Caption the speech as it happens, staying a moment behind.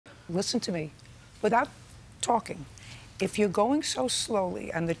listen to me, without talking. If you're going so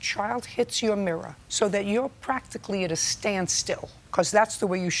slowly and the child hits your mirror so that you're practically at a standstill, because that's the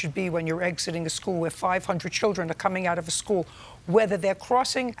way you should be when you're exiting a school where 500 children are coming out of a school, whether they're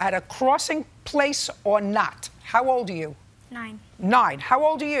crossing at a crossing place or not. How old are you? 9. 9. How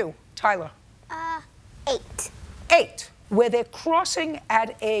old are you, Tyler? 8. 8. Where they're crossing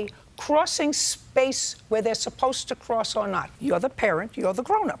at a crossing space where they're supposed to cross or not. You're the parent, you're the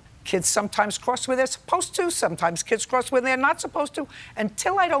grown-up. Kids sometimes cross where they're supposed to, sometimes kids cross where they're not supposed to.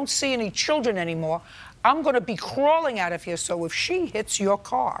 Until I don't see any children anymore, I'm going to be crawling out of here. So if she hits your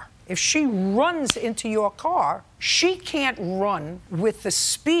car, if she runs into your car, she can't run with the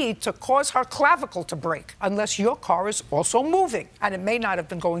speed to cause her clavicle to break unless your car is also moving. And it may not have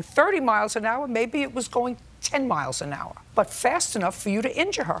been going 30 miles an hour, maybe it was going 10 miles an hour, but fast enough for you to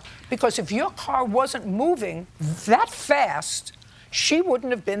injure her. Because if your car wasn't moving that fast, she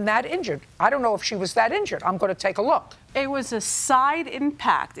wouldn't have been that injured. I don't know if she was that injured. I'm going to take a look. It was a side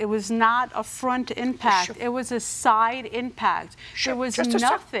impact. It was not a front impact. Sure. It was a side impact. Sure. There was Just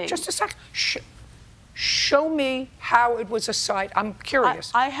nothing. Just a sec. Show me how it was a side. I'm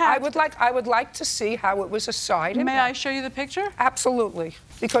curious. I would like to see how it was a side impact. May I show you the picture? Absolutely.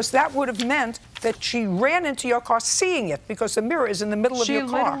 Because that would have meant that she ran into your car seeing it, because the mirror is in the middle of your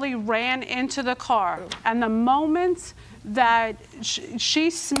car. She literally ran into the car. And the moment that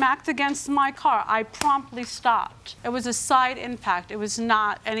she smacked against my car, I promptly stopped. It was a side impact. It was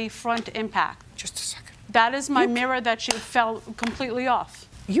not any front impact. Just a second. That is my mirror that she fell completely off.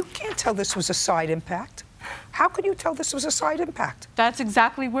 You can't tell this was a side impact. How could you tell this was a side impact? That's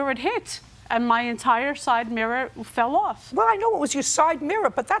exactly where it hit. And my entire side mirror fell off. Well, I know it was your side mirror,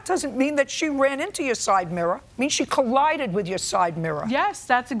 but that doesn't mean that she ran into your side mirror. It means she collided with your side mirror. Yes,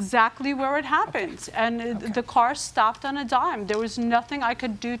 that's exactly where it happened. Okay. And the car stopped on a dime. There was nothing I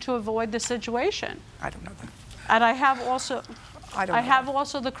could do to avoid the situation. I don't know that. And I have also... I have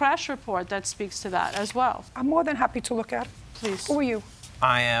also the crash report that speaks to that as well. I'm more than happy to look at it. Please. Who are you?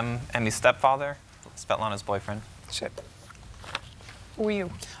 I am Emmy's stepfather, Svetlana's boyfriend. Sit. Who are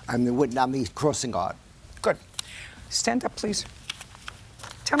you? I'm the Vietnamese crossing guard. Good. Stand up, please.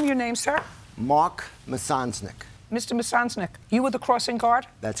 Tell me your name, sir. Mark Masansnik. Mr. Masansnik, you were the crossing guard?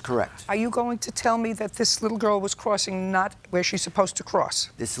 That's correct. Are you going to tell me that this little girl was crossing not where she's supposed to cross?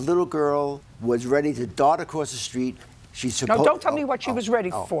 This little girl was ready to dart across the street. She's supposed... No, don't tell me what she was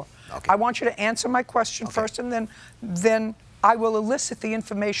ready for. Okay. I want you to answer my question first, and then I will elicit the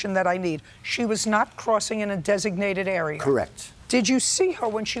information that I need. She was not crossing in a designated area. Correct. Did you see her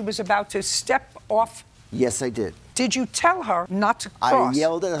when she was about to step off? Yes, I did. Did you tell her not to cross? I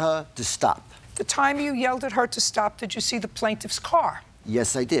yelled at her to stop. The time you yelled at her to stop, did you see the plaintiff's car?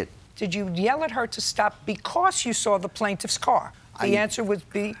 Yes, I did. Did you yell at her to stop because you saw the plaintiff's car? The answer would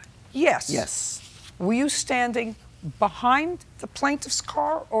be yes. Yes. Were you standing behind the plaintiff's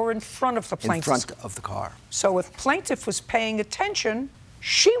car or in front of the plaintiff's car? In front of the car. So if plaintiff was paying attention,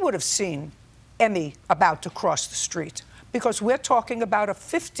 she would have seen Emmy about to cross the street, because we're talking about a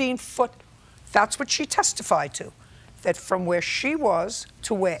 15-foot, that's what she testified to, that from where she was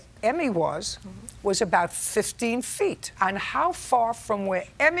to where Emmy was about 15 feet. And how far from where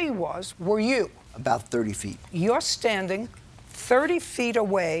Emmy was were you? About 30 feet. You're standing 30 feet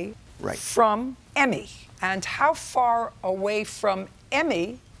away from Emmy. And how far away from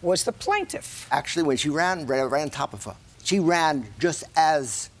Emmy was the plaintiff? Actually, when she ran, right on top of her. She ran just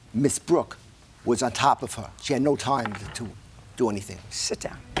as Miss Brooke was on top of her. She had no time to do anything. Sit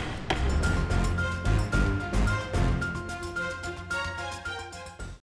down.